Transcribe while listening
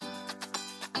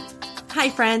Hi,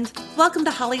 friends. Welcome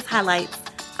to Holly's Highlights,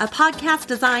 a podcast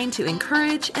designed to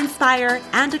encourage, inspire,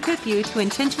 and equip you to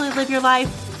intentionally live your life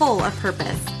full of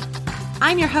purpose.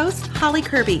 I'm your host, Holly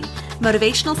Kirby,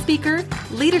 motivational speaker,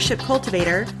 leadership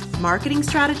cultivator, marketing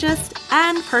strategist,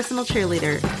 and personal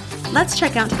cheerleader. Let's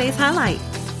check out today's highlight.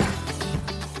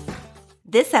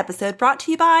 This episode brought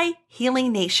to you by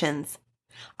Healing Nations.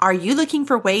 Are you looking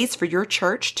for ways for your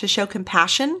church to show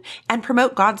compassion and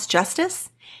promote God's justice?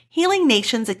 Healing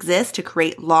Nations exists to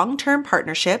create long-term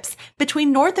partnerships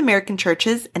between North American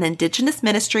churches and Indigenous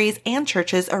ministries and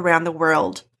churches around the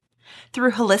world.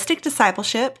 Through holistic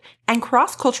discipleship and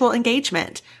cross-cultural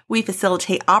engagement, we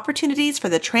facilitate opportunities for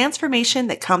the transformation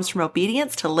that comes from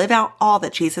obedience to live out all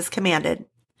that Jesus commanded.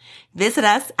 Visit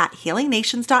us at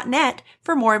healingnations.net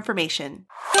for more information.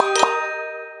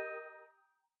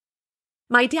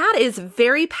 My dad is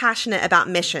very passionate about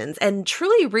missions and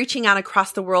truly reaching out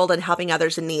across the world and helping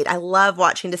others in need. I love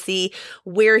watching to see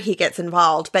where he gets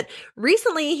involved. But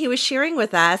recently he was sharing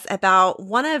with us about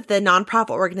one of the nonprofit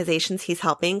organizations he's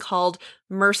helping called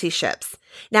Mercy Ships.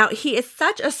 Now, he is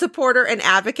such a supporter and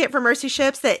advocate for Mercy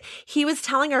Ships that he was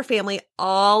telling our family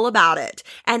all about it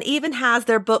and even has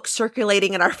their book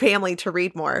circulating in our family to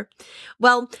read more.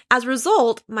 Well, as a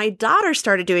result, my daughter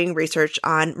started doing research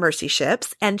on Mercy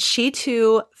Ships, and she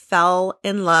too fell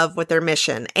in love with their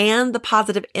mission and the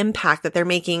positive impact that they're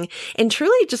making in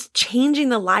truly just changing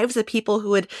the lives of people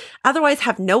who would otherwise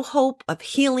have no hope of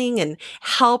healing and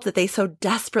help that they so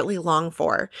desperately long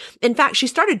for. In fact, she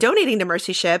started donating to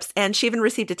Mercy Ships, and she even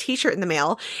received a t-shirt in the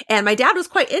mail, and my dad was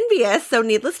quite envious. So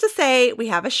needless to say, we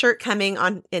have a shirt coming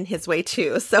on in his way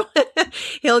too. So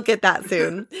he'll get that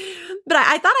soon. But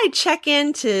I thought I'd check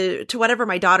into whatever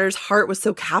my daughter's heart was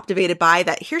so captivated by,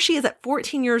 that here she is at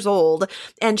 14 years old,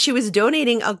 and she was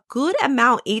donating a good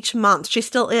amount each month. She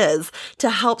still is, to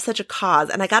help such a cause.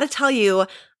 And I got to tell you,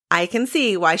 I can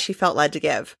see why she felt led to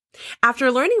give. After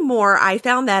learning more, I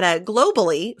found that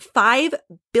globally, 5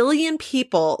 billion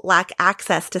people lack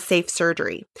access to safe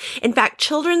surgery. In fact,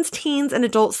 children, teens, and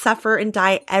adults suffer and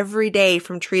die every day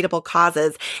from treatable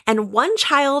causes. And one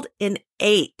child in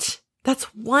 8, that's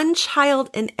one child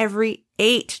in every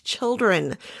 8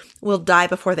 children, will die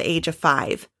before the age of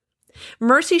 5.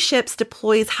 Mercy Ships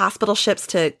deploys hospital ships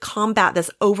to combat this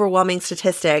overwhelming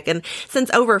statistic. And since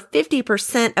over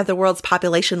 50% of the world's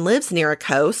population lives near a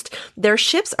coast, their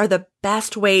ships are the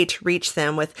best way to reach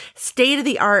them with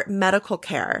state-of-the-art medical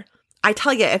care. I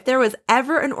tell you, if there was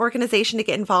ever an organization to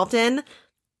get involved in,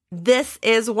 this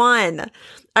is one.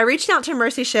 I reached out to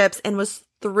Mercy Ships and was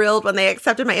thrilled when they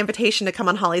accepted my invitation to come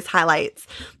on Holly's Highlights.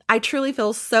 I truly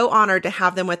feel so honored to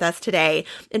have them with us today.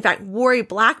 In fact, Wari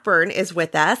Blackburn is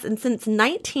with us, and since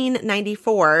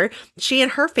 1994, she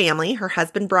and her family, her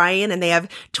husband Brian, and they have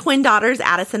twin daughters,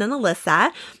 Addison and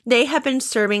Alyssa, they have been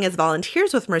serving as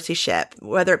volunteers with Mercy Ship,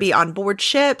 whether it be on board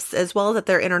ships as well as at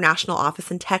their international office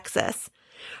in Texas.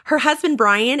 Her husband,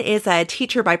 Brian, is a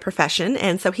teacher by profession,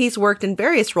 and so he's worked in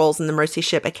various roles in the Mercy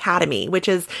Ship Academy, which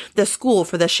is the school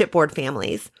for the shipboard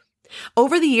families.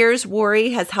 Over the years,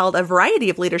 Wari has held a variety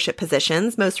of leadership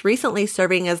positions, most recently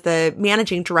serving as the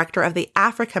managing director of the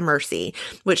Africa Mercy,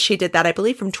 which she did that, I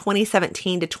believe, from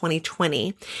 2017 to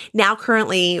 2020. Now,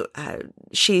 currently,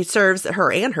 she serves,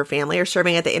 her and her family are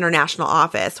serving at the international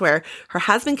office, where her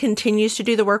husband continues to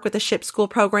do the work with the ship school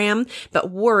program, but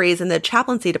Wari's in the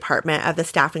chaplaincy department of the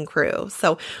staff and crew.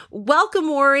 So welcome,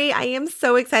 Wari. I am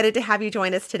so excited to have you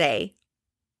join us today.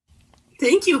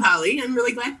 Thank you, Holly. I'm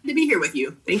really glad to be here with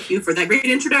you. Thank you for that great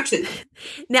introduction.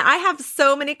 Now, I have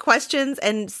so many questions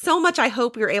and so much I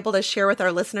hope you're able to share with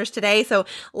our listeners today. So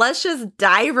let's just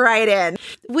dive right in.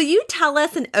 Will you tell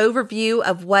us an overview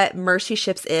of what Mercy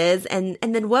Ships is, and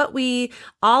then what we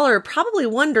all are probably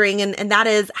wondering, and that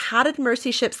is, how did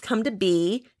Mercy Ships come to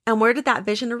be, and where did that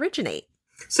vision originate?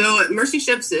 So Mercy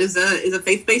Ships is a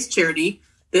faith-based charity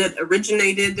that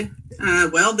originated,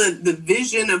 the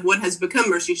vision of what has become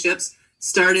Mercy Ships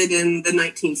started in the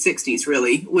 1960s,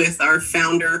 really, with our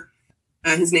founder.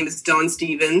 His name is Don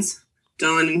Stevens.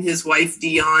 Don and his wife,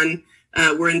 Dion,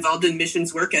 were involved in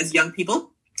missions work as young people.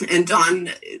 And Don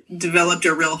developed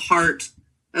a real heart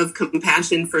of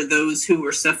compassion for those who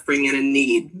were suffering and in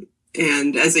need.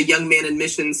 And as a young man in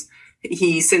missions,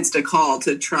 he sensed a call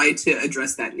to try to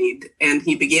address that need. And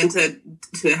he began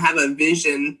to have a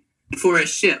vision for a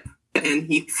ship. And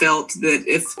he felt that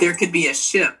if there could be a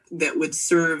ship that would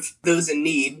serve those in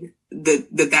need,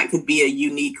 that could be a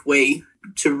unique way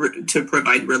to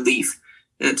provide relief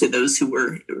to those who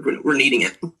were needing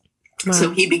it. Wow.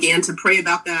 So he began to pray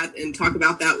about that and talk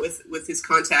about that with his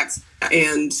contacts.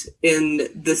 And in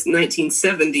the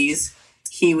 1970s,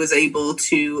 he was able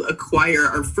to acquire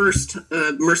our first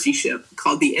Mercy ship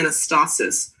called the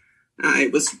Anastasis.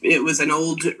 It was an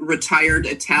old retired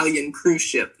Italian cruise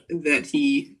ship that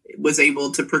he was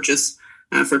able to purchase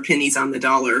for pennies on the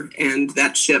dollar. And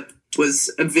that ship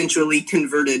was eventually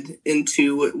converted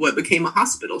into what became a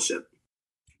hospital ship.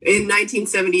 In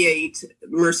 1978,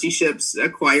 Mercy Ships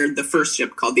acquired the first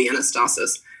ship called the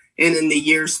Anastasis. And in the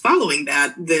years following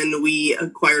that, then we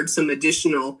acquired some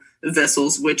additional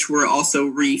vessels, which were also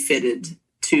refitted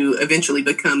to eventually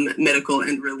become medical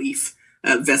and relief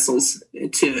vessels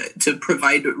to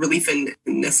provide relief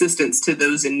and assistance to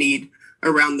those in need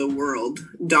around the world.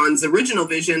 Don's original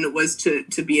vision was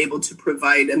to be able to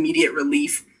provide immediate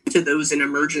relief to those in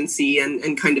emergency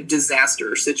and kind of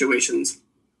disaster situations.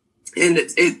 And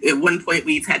at one point,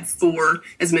 we've had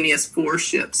as many as four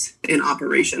ships in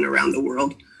operation around the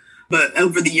world. But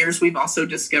over the years, we've also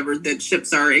discovered that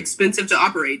ships are expensive to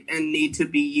operate and need to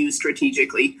be used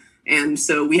strategically. And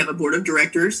so we have a board of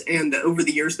directors, and over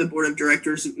the years, the board of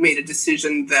directors made a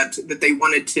decision that they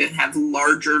wanted to have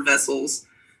larger vessels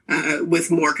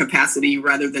with more capacity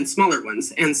rather than smaller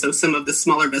ones. And so some of the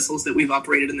smaller vessels that we've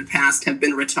operated in the past have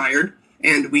been retired,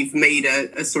 and we've made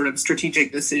a sort of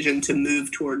strategic decision to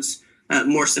move towards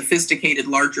more sophisticated,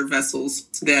 larger vessels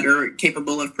that are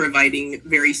capable of providing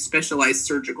very specialized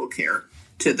surgical care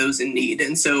to those in need.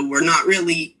 And so we're not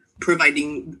really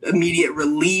providing immediate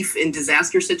relief in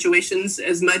disaster situations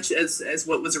as much as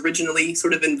what was originally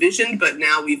sort of envisioned, but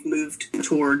now we've moved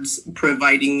towards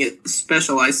providing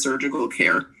specialized surgical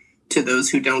care to those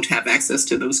who don't have access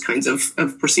to those kinds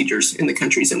of procedures in the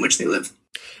countries in which they live.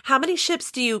 How many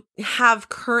ships do you have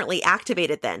currently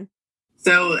activated then?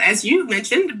 So as you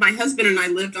mentioned, my husband and I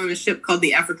lived on a ship called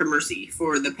the Africa Mercy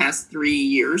for the past 3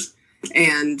 years.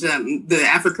 And the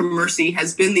Africa Mercy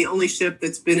has been the only ship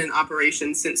that's been in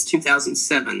operation since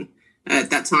 2007. At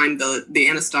that time, the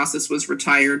Anastasis was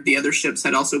retired. The other ships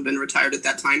had also been retired at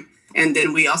that time. And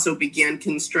then we also began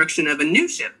construction of a new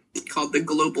ship called the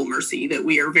Global Mercy that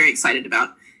we are very excited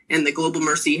about. And the Global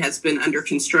Mercy has been under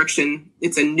construction.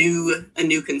 It's a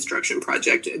new construction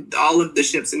project. All of the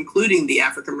ships, including the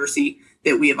Africa Mercy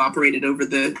that we have operated over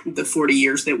the 40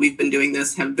 years that we've been doing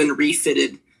this, have been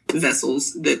refitted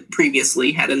vessels that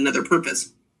previously had another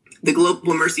purpose. The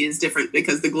Global Mercy is different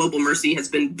because the Global Mercy has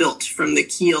been built from the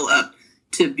keel up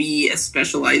to be a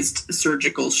specialized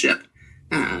surgical ship.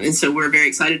 And so we're very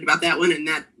excited about that one. And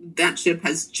that ship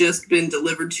has just been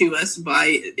delivered to us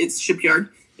by its shipyard.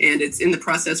 And it's in the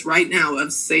process right now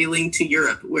of sailing to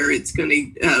Europe, where it's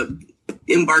going to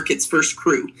embark its first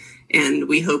crew. And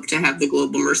we hope to have the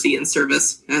Global Mercy in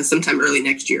service sometime early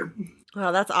next year.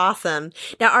 Wow, that's awesome.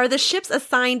 Now, are the ships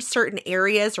assigned certain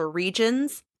areas or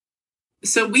regions?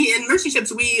 So in Mercy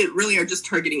Ships, we really are just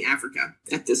targeting Africa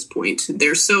at this point.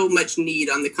 There's so much need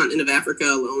on the continent of Africa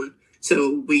alone.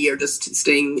 So we are just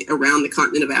staying around the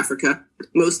continent of Africa.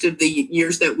 Most of the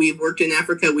years that we've worked in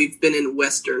Africa, we've been in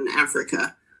Western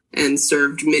Africa and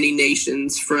served many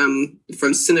nations from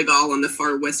Senegal on the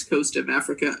far west coast of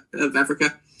Africa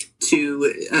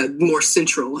to more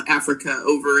central Africa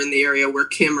over in the area where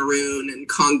Cameroon and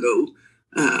Congo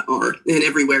are, and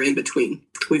everywhere in between.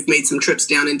 We've made some trips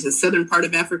down into the southern part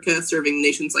of Africa, serving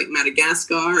nations like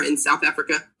Madagascar and South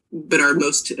Africa, but our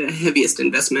most heaviest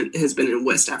investment has been in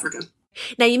West Africa.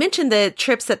 Now, you mentioned the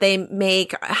trips that they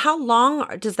make. How long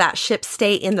does that ship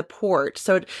stay in the port?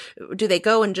 So do they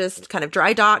go and just kind of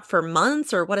dry dock for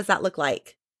months, or what does that look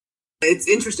like? It's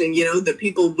interesting, that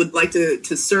people would like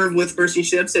to serve with Mercy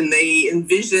Ships, and they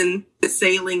envision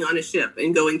sailing on a ship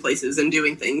and going places and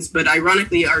doing things. But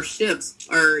ironically, our ships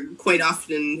are quite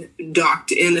often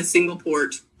docked in a single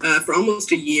port for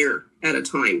almost a year at a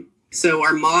time. So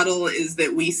our model is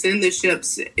that we send the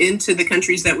ships into the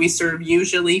countries that we serve,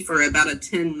 usually for about a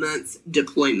 10-month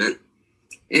deployment.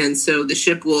 And so the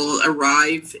ship will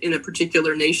arrive in a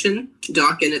particular nation,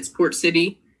 dock in its port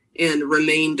city, and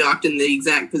remain docked in the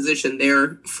exact position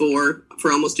there for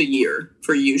almost a year,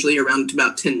 for usually around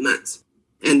about 10 months.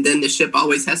 And then the ship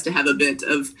always has to have a bit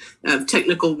of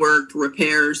technical work,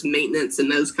 repairs, maintenance,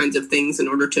 and those kinds of things in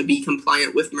order to be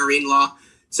compliant with marine law.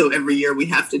 So every year we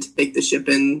have to take the ship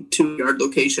in to a yard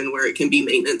location where it can be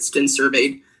maintenanced and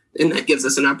surveyed. And that gives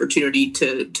us an opportunity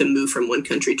to move from one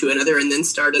country to another and then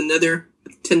start another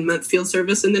 10-month field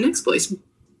service in the next place.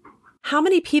 How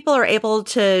many people are able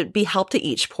to be helped at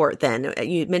each port then?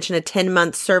 You mentioned a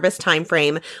 10-month service time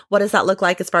frame. What does that look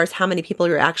like as far as how many people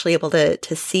you're actually able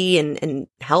to see and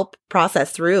help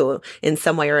process through in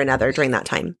some way or another during that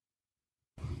time?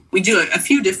 We do a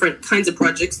few different kinds of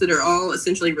projects that are all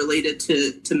essentially related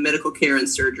to medical care and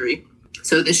surgery.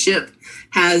 So the ship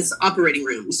has operating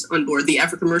rooms on board. The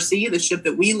Africa Mercy, the ship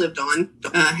that we lived on,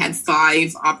 had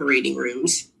 5 operating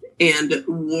rooms and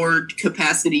ward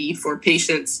capacity for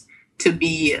patients to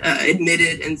be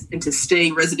admitted and to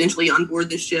stay residentially on board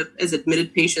the ship as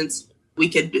admitted patients. We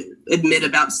could admit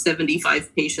about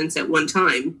 75 patients at one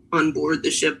time on board the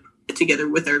ship together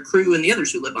with our crew and the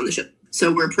others who live on the ship.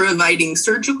 So we're providing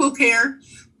surgical care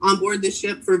on board the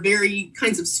ship for very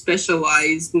kinds of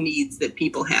specialized needs that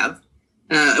people have.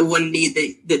 One need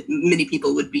that many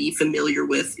people would be familiar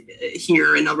with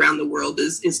here and around the world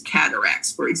is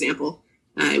cataracts, for example.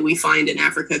 We find in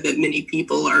Africa that many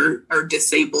people are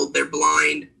disabled, they're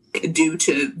blind due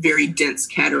to very dense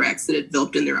cataracts that have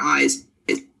developed in their eyes.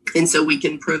 And so we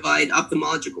can provide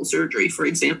ophthalmological surgery, for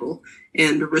example,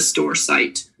 and restore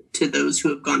sight to those who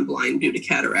have gone blind due to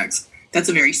cataracts. That's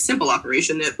a very simple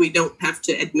operation that we don't have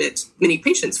to admit many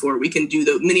patients for. We can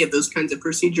do many of those kinds of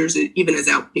procedures even as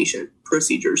outpatient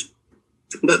procedures.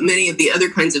 But many of the other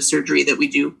kinds of surgery that we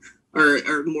do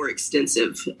are more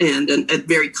extensive, and a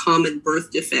very common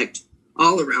birth defect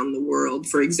all around the world,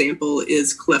 for example,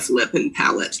 is cleft lip and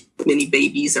palate. Many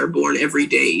babies are born every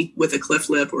day with a cleft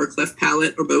lip or a cleft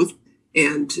palate or both.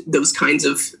 And those kinds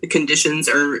of conditions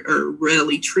are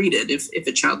readily treated if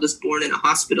a child is born in a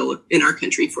hospital in our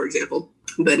country, for example.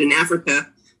 But in Africa,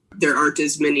 there aren't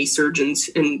as many surgeons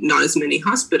and not as many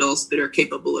hospitals that are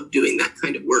capable of doing that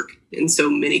kind of work. And so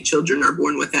many children are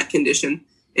born with that condition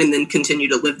and then continue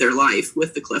to live their life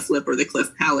with the cleft lip or the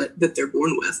cleft palate that they're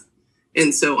born with.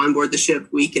 And so on board the ship,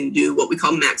 we can do what we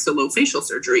call maxillofacial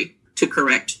surgery to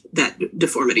correct that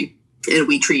deformity. And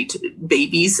we treat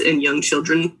babies and young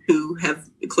children who have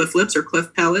cleft lips or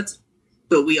cleft palates,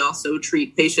 but we also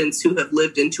treat patients who have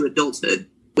lived into adulthood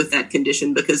with that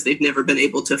condition because they've never been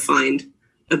able to find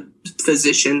a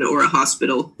physician or a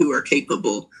hospital who are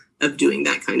capable of doing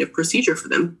that kind of procedure for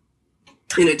them.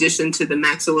 In addition to the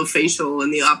maxillofacial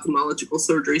and the ophthalmological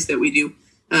surgeries that we do,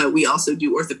 we also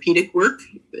do orthopedic work,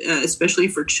 especially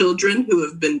for children who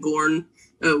have been born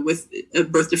with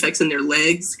birth defects in their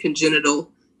legs,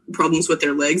 congenital problems with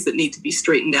their legs that need to be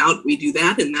straightened out. We do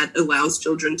that, and that allows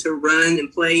children to run and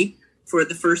play for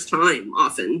the first time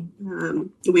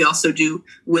often. We also do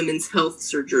women's health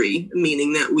surgery,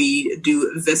 meaning that we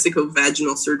do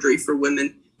vesicovaginal surgery for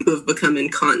women who have become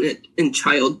incontinent in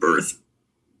childbirth.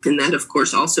 And that, of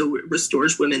course, also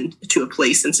restores women to a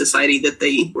place in society that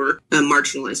they were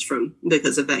marginalized from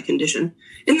because of that condition.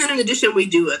 And then in addition, we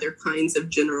do other kinds of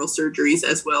general surgeries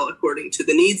as well, according to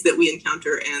the needs that we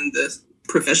encounter and the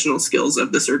professional skills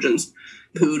of the surgeons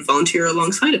who volunteer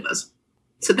alongside of us.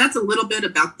 So that's a little bit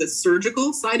about the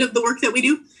surgical side of the work that we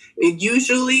do.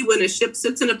 Usually when a ship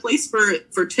sits in a place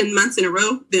for 10 months in a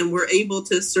row, then we're able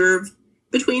to serve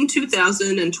between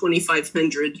 2,000 and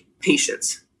 2,500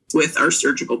 patients with our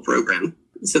surgical program.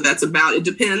 So that's about, it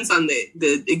depends on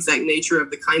the exact nature of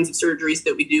the kinds of surgeries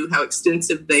that we do, how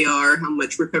extensive they are, how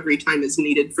much recovery time is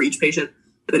needed for each patient,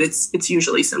 but it's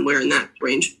usually somewhere in that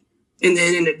range. And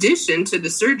then in addition to the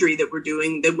surgery that we're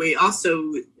doing, then we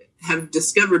also have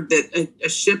discovered that a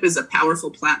ship is a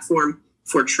powerful platform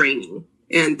for training.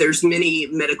 And there's many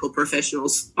medical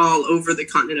professionals all over the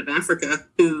continent of Africa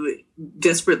who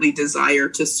desperately desire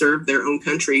to serve their own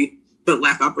country, but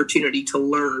lack opportunity to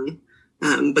learn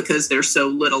because there's so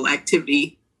little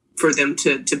activity for them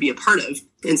to be a part of.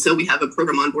 And so we have a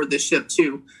program on board this ship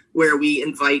too, where we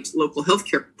invite local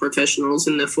healthcare professionals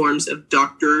in the forms of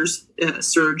doctors,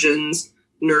 surgeons,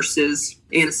 nurses,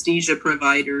 anesthesia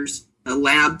providers,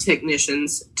 lab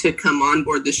technicians to come on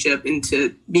board the ship and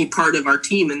to be part of our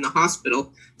team in the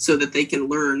hospital so that they can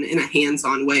learn in a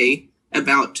hands-on way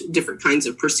about different kinds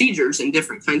of procedures and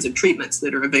different kinds of treatments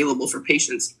that are available for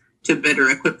patients to better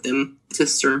equip them to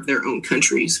serve their own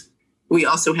countries. We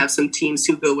also have some teams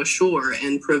who go ashore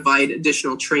and provide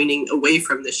additional training away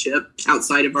from the ship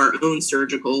outside of our own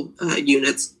surgical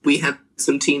units. We have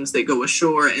some teams that go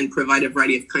ashore and provide a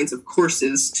variety of kinds of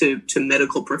courses to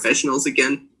medical professionals,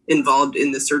 again, involved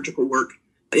in the surgical work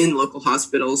in local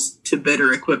hospitals to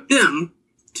better equip them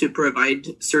to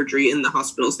provide surgery in the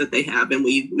hospitals that they have. And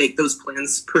we make those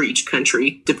plans per each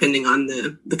country, depending on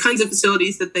the kinds of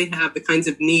facilities that they have, the kinds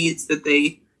of needs that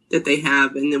they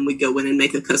have. And then we go in and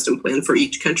make a custom plan for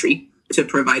each country to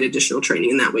provide additional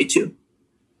training in that way too.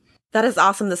 That is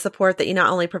awesome, the support that you not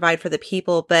only provide for the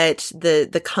people, but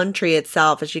the country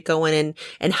itself as you go in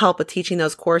and help with teaching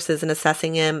those courses and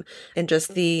assessing them and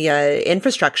just the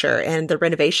infrastructure and the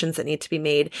renovations that need to be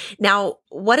made. Now,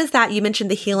 what is that? You mentioned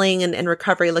the healing and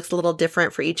recovery looks a little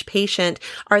different for each patient.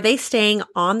 Are they staying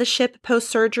on the ship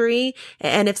post-surgery?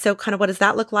 And if so, kind of what does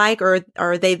that look like? Or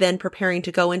are they then preparing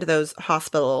to go into those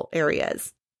hospital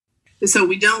areas? So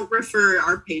we don't refer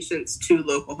our patients to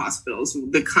local hospitals.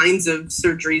 The kinds of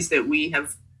surgeries that we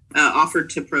have offered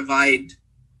to provide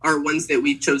are ones that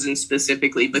we've chosen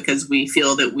specifically because we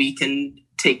feel that we can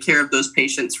take care of those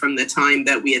patients from the time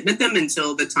that we admit them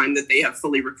until the time that they have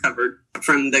fully recovered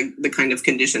from the kind of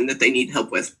condition that they need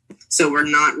help with. So we're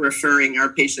not referring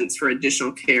our patients for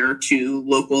additional care to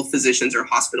local physicians or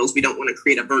hospitals. We don't want to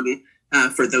create a burden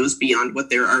for those beyond what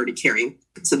they're already carrying.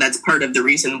 So that's part of the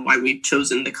reason why we've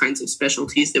chosen the kinds of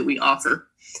specialties that we offer.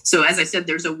 So as I said,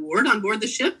 there's a ward on board the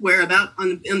ship where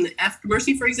on the Africa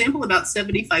Mercy, for example, about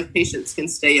 75 patients can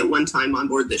stay at one time on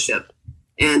board the ship.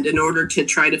 And in order to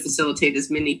try to facilitate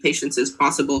as many patients as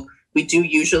possible, we do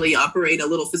usually operate a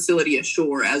little facility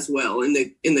ashore as well in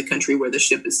the country where the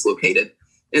ship is located.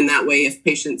 And that way, if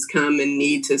patients come and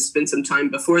need to spend some time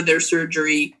before their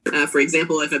surgery, for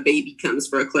example, if a baby comes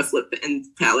for a cleft lip and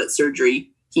palate surgery,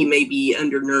 he may be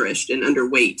undernourished and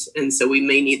underweight. And so we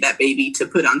may need that baby to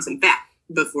put on some fat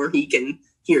before he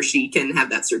or she can have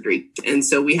that surgery. And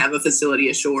so we have a facility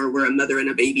ashore where a mother and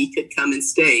a baby could come and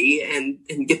stay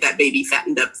and get that baby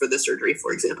fattened up for the surgery,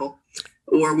 for example.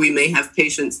 Or we may have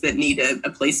patients that need a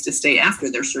place to stay after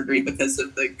their surgery because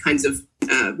of the kinds of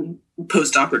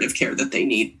post-operative care that they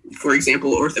need. For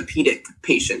example, orthopedic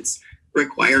patients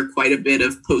require quite a bit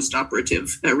of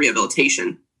post-operative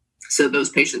rehabilitation. So those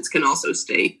patients can also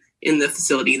stay in the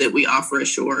facility that we offer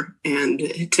ashore and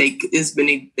take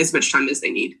as much time as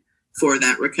they need for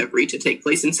that recovery to take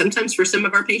place. And sometimes for some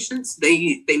of our patients,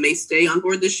 they may stay on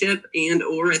board the ship and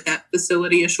or at that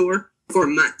facility ashore for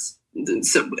months.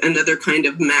 So another kind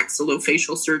of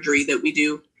maxillofacial surgery that we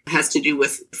do has to do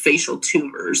with facial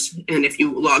tumors. And if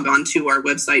you log on to our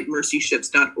website,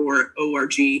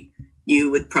 mercyships.org,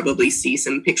 you would probably see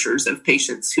some pictures of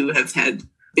patients who have had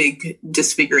big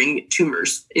disfiguring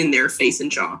tumors in their face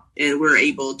and jaw. And we're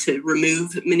able to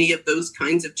remove many of those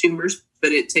kinds of tumors,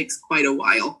 but it takes quite a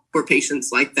while for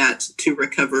patients like that to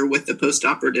recover with the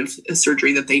post-operative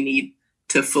surgery that they need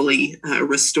to fully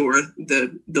restore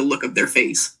the look of their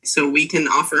face. So we can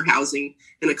offer housing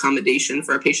and accommodation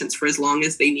for our patients for as long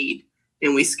as they need.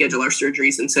 And we schedule our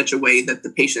surgeries in such a way that the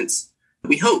patients,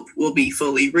 we hope, will be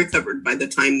fully recovered by the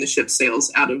time the ship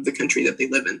sails out of the country that they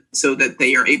live in, so that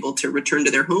they are able to return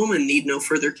to their home and need no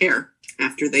further care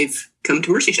after they've come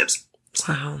to Mercy Ships.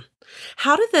 Wow.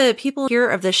 How do the people hear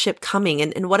of the ship coming,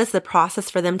 and what is the process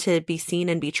for them to be seen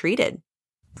and be treated?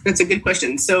 That's a good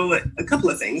question. So a couple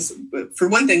of things. For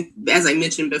one thing, as I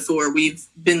mentioned before, we've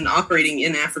been operating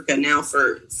in Africa now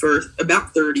for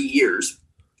about 30 years.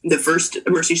 The first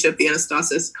Mercy ship, the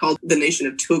Anastasis, called the nation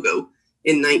of Togo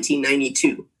in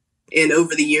 1992. And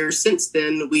over the years since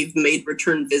then, we've made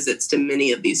return visits to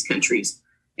many of these countries.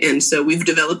 And so we've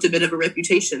developed a bit of a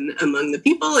reputation among the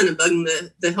people and among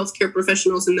the healthcare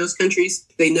professionals in those countries.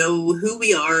 They know who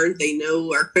we are. They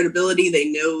know our credibility. They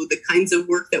know the kinds of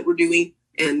work that we're doing.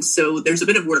 And so there's a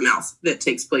bit of word of mouth that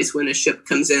takes place when a ship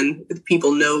comes in.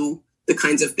 People know the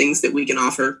kinds of things that we can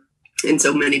offer. And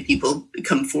so many people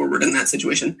come forward in that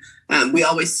situation. We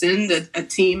always send a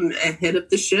team ahead of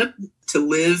the ship to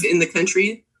live in the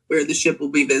country where the ship will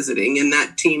be visiting. And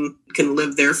that team can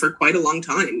live there for quite a long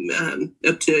time,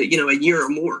 up to, a year or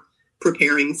more,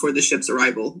 preparing for the ship's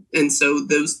arrival. And so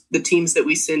the teams that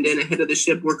we send in ahead of the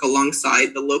ship work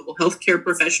alongside the local healthcare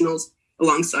professionals,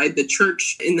 alongside the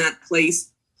church in that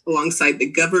place, alongside the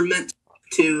government,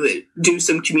 to do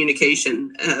some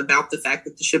communication about the fact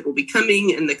that the ship will be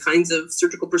coming and the kinds of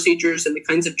surgical procedures and the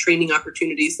kinds of training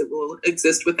opportunities that will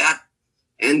exist with that.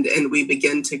 And we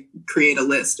begin to create a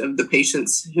list of the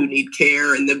patients who need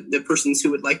care and the persons who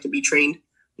would like to be trained.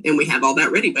 And we have all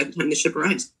that ready by the time the ship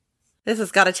arrives. This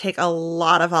has got to take a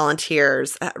lot of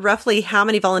volunteers. Roughly how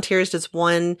many volunteers does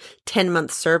one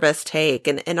 10-month service take?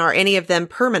 And are any of them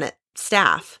permanent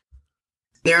staff?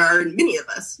 There are many of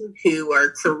us who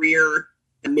are career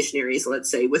missionaries, let's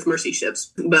say, with Mercy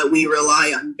Ships, but we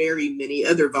rely on very many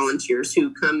other volunteers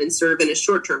who come and serve in a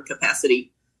short-term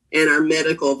capacity. And our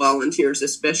medical volunteers,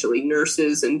 especially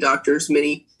nurses and doctors,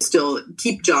 many still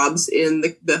keep jobs in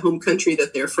the home country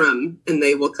that they're from, and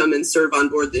they will come and serve on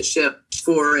board the ship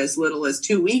for as little as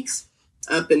 2 weeks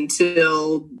up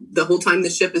until the whole time the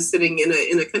ship is sitting in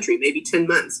a country, maybe 10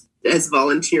 months as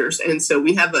volunteers. And so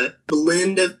we have a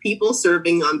blend of people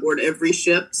serving on board every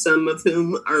ship, some of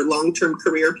whom are long-term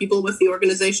career people with the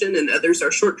organization and others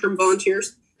are short-term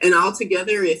volunteers. And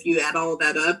altogether, if you add all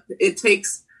that up, it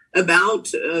takes about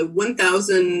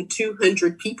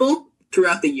 1,200 people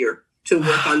throughout the year to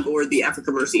work on board the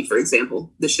Africa Mercy, for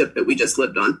example, the ship that we just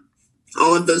lived on.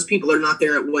 All of those people are not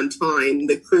there at one time.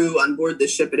 The crew on board the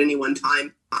ship at any one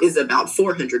time is about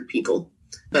 400 people,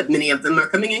 but many of them are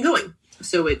coming and going.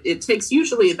 So it takes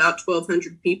usually about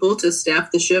 1,200 people to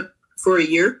staff the ship for a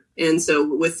year. And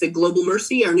so with the Global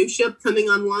Mercy, our new ship coming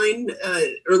online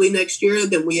early next year,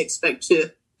 then we expect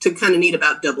to kind of need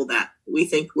about double that. We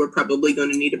think we're probably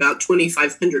going to need about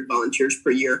 2,500 volunteers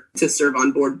per year to serve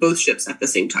on board both ships at the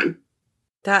same time.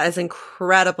 That is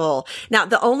incredible. Now,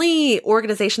 the only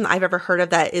organization that I've ever heard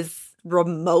of that is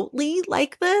remotely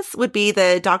like this would be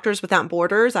the Doctors Without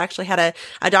Borders. I actually had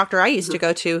a doctor I used to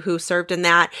go to who served in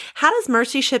that. How does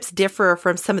Mercy Ships differ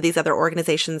from some of these other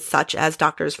organizations, such as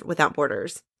Doctors Without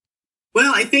Borders?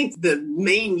 Well, I think the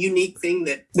main unique thing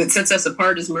that sets us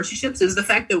apart as Mercy Ships is the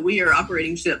fact that we are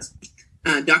operating ships.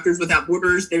 Doctors Without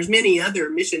Borders, there's many other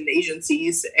mission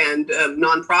agencies and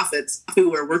nonprofits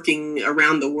who are working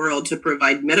around the world to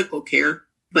provide medical care,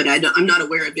 but I'm not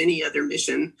aware of any other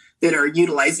mission that are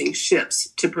utilizing ships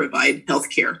to provide health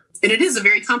care. And it is a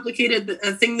very complicated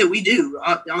thing that we do,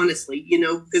 honestly,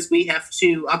 because we have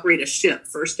to operate a ship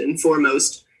first and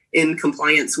foremost in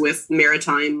compliance with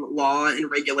maritime law and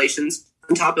regulations.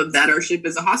 On top of that, our ship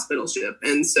is a hospital ship.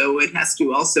 And so it has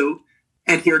to also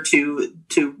adhere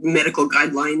to medical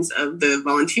guidelines of the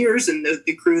volunteers and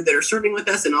the crew that are serving with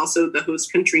us, and also the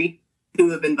host country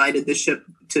who have invited the ship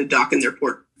to dock in their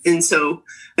port. And so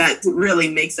that really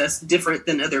makes us different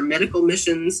than other medical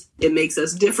missions. It makes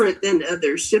us different than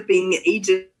other shipping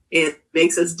agents. It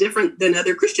makes us different than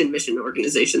other Christian mission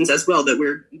organizations as well,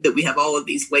 that we have all of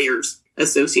these layers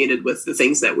associated with the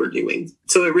things that we're doing.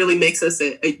 So it really makes us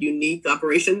a unique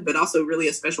operation, but also really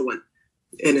a special one.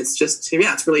 And it's just,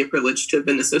 it's really a privilege to have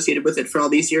been associated with it for all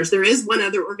these years. There is one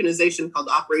other organization called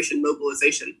Operation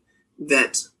Mobilization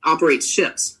that operates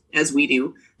ships as we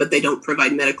do, but they don't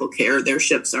provide medical care. Their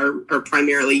ships are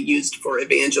primarily used for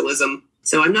evangelism.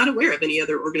 So I'm not aware of any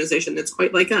other organization that's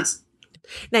quite like us.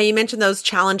 Now, you mentioned those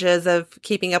challenges of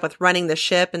keeping up with running the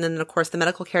ship and then, of course, the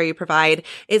medical care you provide.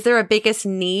 Is there a biggest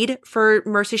need for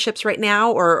Mercy Ships right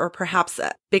now, or perhaps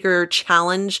a bigger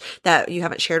challenge that you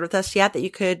haven't shared with us yet that you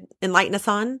could enlighten us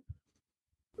on?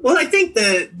 Well, I think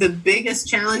the biggest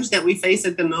challenge that we face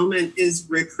at the moment is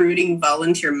recruiting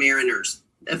volunteer mariners.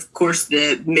 Of course,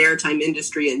 the maritime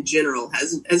industry in general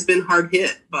has been hard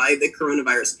hit by the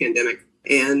coronavirus pandemic.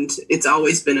 And it's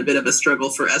always been a bit of a struggle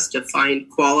for us to find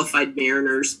qualified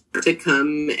mariners to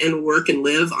come and work and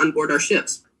live on board our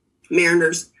ships.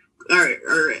 Mariners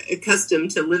are accustomed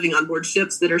to living on board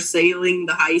ships that are sailing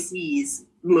the high seas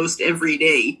most every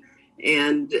day.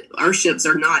 And our ships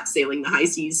are not sailing the high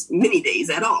seas many days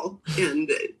at all.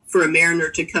 And for a mariner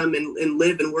to come and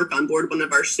live and work on board one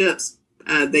of our ships,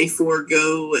 they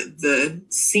forego the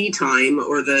sea time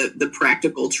or the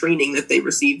practical training that they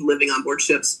receive living on board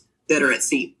ships that are at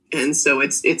sea. And so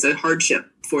it's a hardship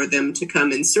for them to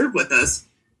come and serve with us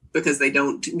because they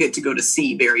don't get to go to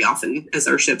sea very often, as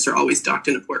our ships are always docked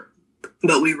in a port.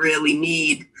 But we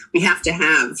have to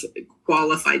have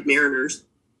qualified mariners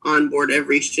on board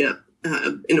every ship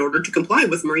in order to comply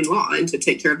with marine law and to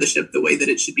take care of the ship the way that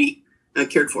it should be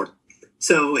cared for.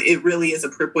 So it really is a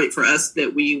prayer point for us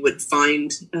that we would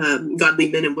find godly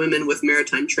men and women with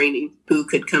maritime training who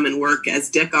could come and work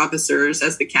as deck officers,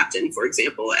 as the captain, for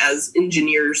example, as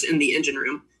engineers in the engine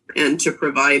room, and to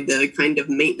provide the kind of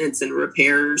maintenance and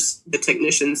repairs, the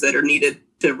technicians that are needed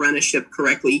to run a ship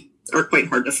correctly are quite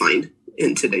hard to find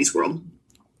in today's world.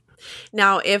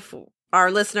 Now, if our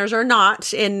listeners are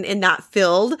not in that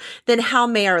field, then how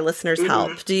may our listeners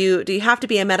help? Do you have to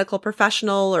be a medical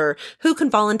professional, or who can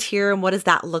volunteer, and what does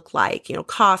that look like?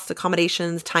 Costs,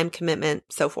 accommodations, time commitment,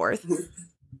 so forth.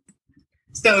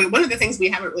 So one of the things we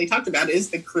haven't really talked about is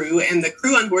the crew, and the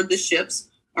crew on board the ships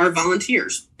are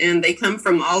volunteers, and they come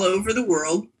from all over the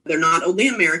world. They're not only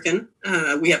American.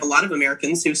 We have a lot of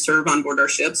Americans who serve on board our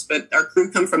ships, but our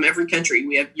crew come from every country.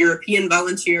 We have European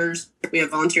volunteers. We have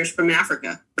volunteers from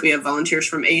Africa. We have volunteers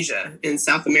from Asia and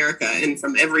South America, and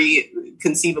from every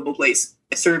conceivable place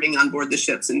serving on board the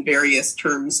ships in various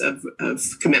terms of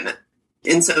commitment.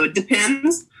 And so it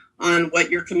depends on what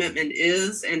your commitment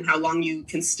is and how long you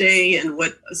can stay and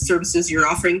what services you're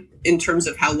offering in terms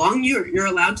of how long you're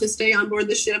allowed to stay on board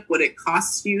the ship, what it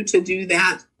costs you to do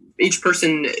that. Each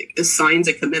person assigns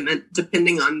a commitment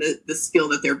depending on the skill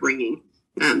that they're bringing.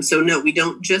 So no, we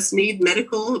don't just need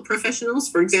medical professionals.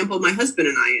 For example, my husband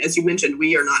and I, as you mentioned,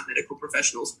 we are not medical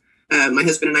professionals. My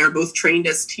husband and I are both trained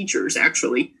as teachers,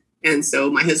 actually. And so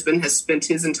my husband has spent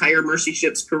his entire Mercy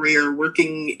Ships career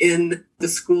working in the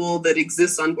school that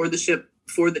exists on board the ship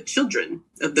for the children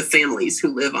of the families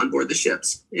who live on board the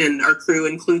ships. And our crew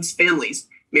includes families,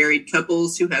 married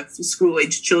couples who have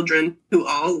school-age children who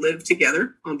all live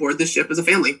together on board the ship as a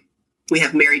family. We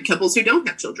have married couples who don't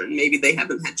have children. Maybe they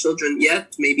haven't had children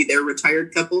yet. Maybe they're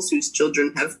retired couples whose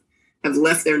children have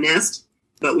left their nest.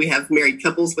 but we have married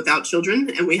couples without children,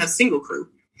 and we have single crew.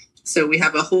 So we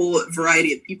have a whole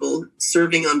variety of people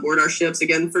serving on board our ships,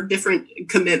 again, for different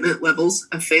commitment levels.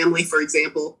 A family, for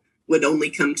example, would only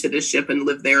come to the ship and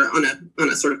live there on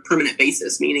a sort of permanent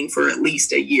basis, meaning for at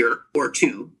least a year or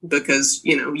two, because,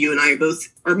 you and I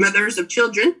are mothers of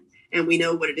children, and we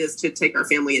know what it is to take our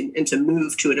family and to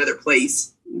move to another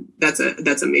place. That's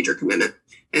a major commitment.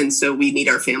 And so we need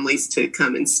our families to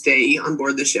come and stay on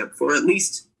board the ship for at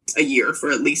least a year,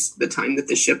 for at least the time that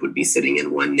the ship would be sitting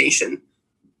in one nation,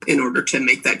 in order to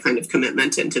make that kind of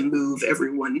commitment and to move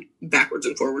everyone backwards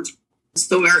and forwards.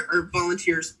 So our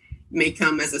volunteers may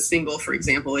come as a single, for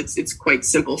example. It's quite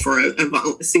simple for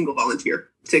a single volunteer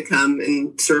to come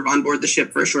and serve on board the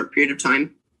ship for a short period of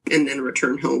time and then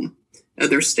return home.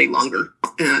 Others stay longer.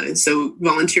 So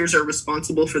volunteers are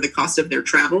responsible for the cost of their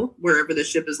travel wherever the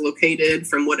ship is located,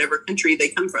 from whatever country they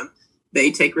come from. They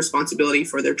take responsibility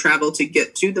for their travel to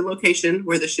get to the location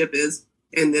where the ship is,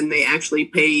 and then they actually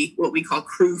pay what we call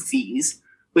crew fees,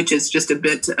 which is just a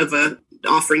bit of a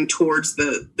offering towards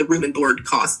the room and board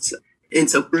costs. And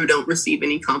so crew don't receive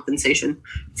any compensation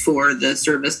for the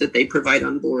service that they provide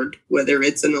on board, whether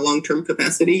it's in a long-term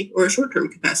capacity or a short-term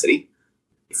capacity.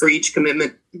 For each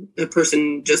commitment, a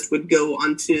person just would go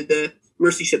onto the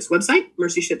Mercy Ships website,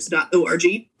 mercyships.org,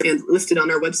 and listed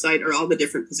on our website are all the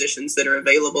different positions that are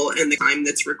available and the time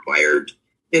that's required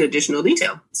in additional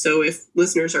detail. So if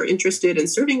listeners are interested in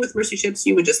serving with Mercy Ships,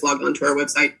 you would just log on to our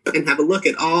website and have a look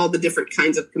at all the different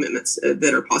kinds of commitments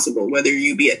that are possible, whether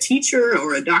you be a teacher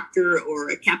or a doctor or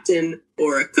a captain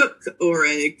or a cook or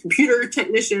a computer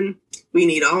technician. We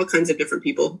need all kinds of different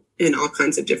people in all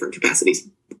kinds of different capacities.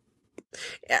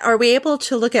 Are we able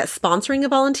to look at sponsoring a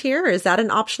volunteer? Is that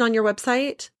an option on your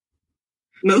website?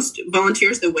 Most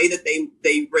volunteers, the way that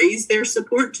they raise their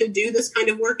support to do this kind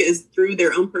of work is through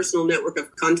their own personal network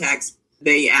of contacts.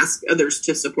 They ask others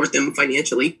to support them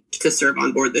financially to serve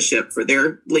on board the ship for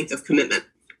their length of commitment.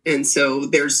 And so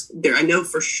I know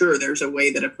for sure there's a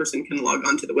way that a person can log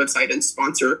on to the website and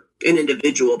sponsor an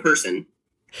individual person.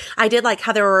 I did like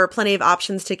how there were plenty of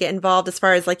options to get involved as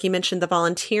far as, like you mentioned, the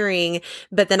volunteering,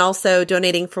 but then also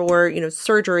donating for,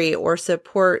 surgery or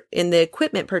support in the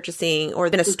equipment purchasing, or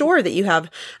then a store that you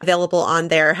have available on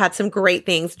there had some great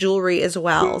things, jewelry as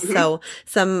well. Mm-hmm. So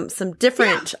some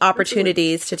different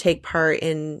opportunities to take part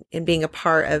in being a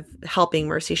part of helping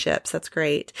Mercy Ships. That's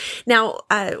great. Now,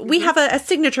 we have a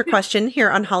signature question here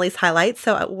on Holly's Highlights,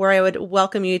 so where I would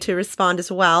welcome you to respond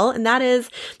as well. And that is,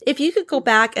 if you could go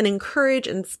back and encourage,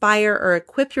 inspire, or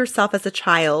equip yourself as a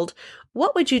child,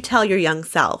 what would you tell your young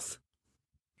self?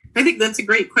 I think that's a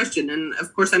great question. And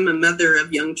of course, I'm a mother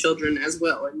of young children as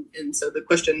well. And so the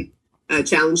question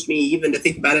challenged me even to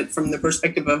think about it from the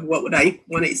perspective of what would I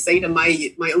want to say to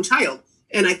my own child.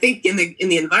 And I think in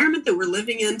the environment that we're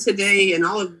living in today, and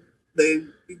all of the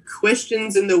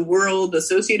questions in the world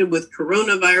associated with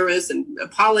coronavirus and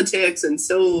politics and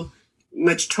so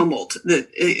much tumult that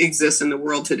exists in the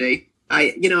world today,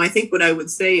 I think what I would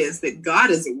say is that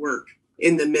God is at work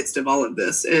in the midst of all of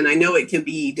this. And I know it can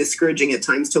be discouraging at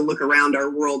times to look around our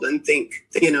world and think,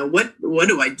 what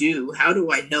do I do? How do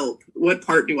I help? What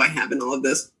part do I have in all of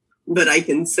this? But I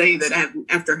can say that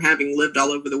after having lived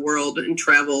all over the world and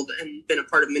traveled and been a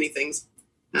part of many things,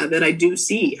 that I do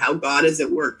see how God is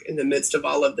at work in the midst of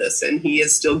all of this. And he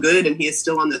is still good, and he is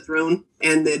still on the throne.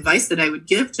 And the advice that I would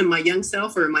give to my young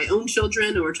self, or my own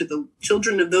children, or to the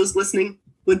children of those listening,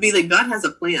 would be that God has a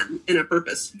plan and a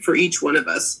purpose for each one of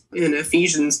us. And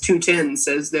Ephesians 2:10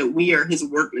 says that we are his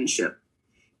workmanship,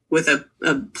 with a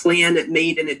plan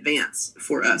made in advance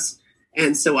for us.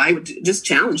 And so I would just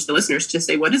challenge the listeners to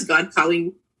say, what is God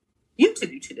calling you to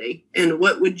do today? And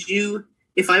what would you,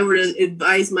 if I were to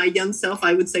advise my young self,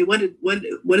 I would say, what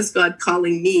is God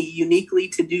calling me uniquely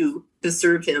to do to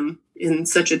serve him in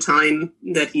such a time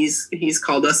that he's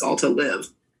called us all to live?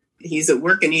 He's at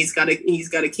work, and he's got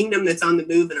a kingdom that's on the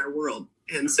move in our world.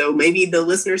 And so maybe the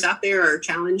listeners out there are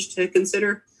challenged to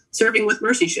consider serving with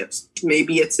Mercy Ships.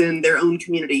 Maybe it's in their own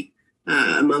community,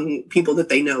 among people that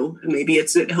they know. Maybe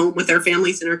it's at home with their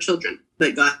families and our children.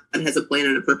 But God has a plan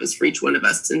and a purpose for each one of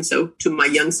us. And so to my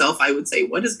young self, I would say,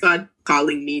 what is God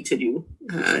calling me to do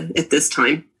at this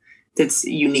time that's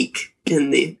unique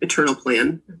in the eternal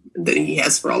plan that he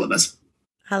has for all of us?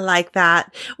 I like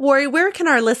that. Wari, where can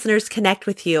our listeners connect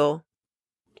with you?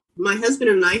 My husband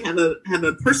and I have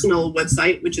a personal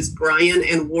website, which is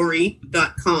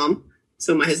brianandwari.com.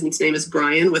 So my husband's name is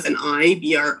Brian with an I,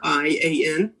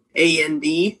 Brian,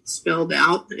 A-N-D spelled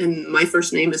out. And my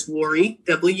first name is Wari,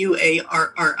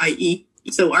 W-A-R-R-I-E.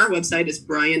 So our website is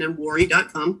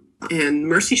brianandwari.com. And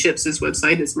Mercy Ships'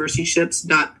 website is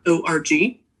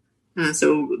mercyships.org.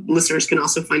 So listeners can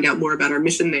also find out more about our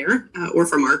mission there or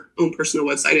from our own personal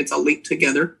website. It's all linked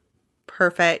together.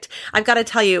 Perfect. I've got to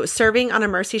tell you, serving on a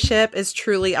Mercy ship is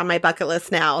truly on my bucket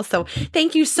list now. So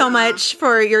thank you so much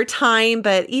for your time,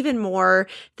 but even more,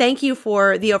 thank you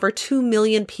for the over 2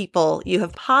 million people you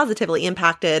have positively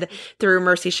impacted through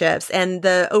Mercy ships and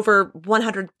the over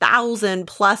 100,000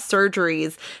 plus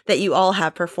surgeries that you all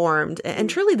have performed, and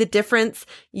truly the difference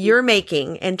you're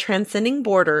making in transcending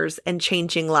borders and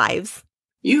changing lives.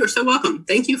 You are so welcome.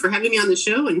 Thank you for having me on the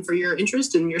show and for your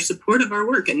interest and your support of our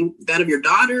work and that of your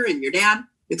daughter and your dad.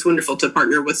 It's wonderful to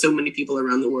partner with so many people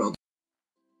around the world.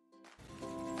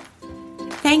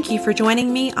 Thank you for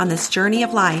joining me on this journey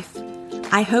of life.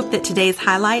 I hope that today's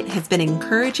highlight has been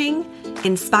encouraging,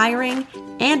 inspiring,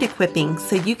 and equipping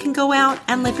so you can go out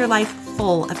and live your life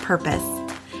full of purpose.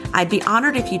 I'd be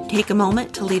honored if you'd take a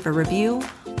moment to leave a review,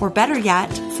 or better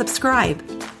yet, subscribe.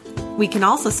 We can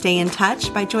also stay in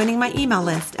touch by joining my email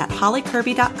list at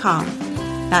hollycurby.com.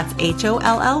 That's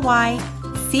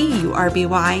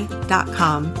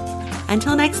HOLLYCURBY.com.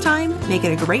 Until next time, make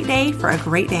it a great day for a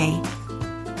great day.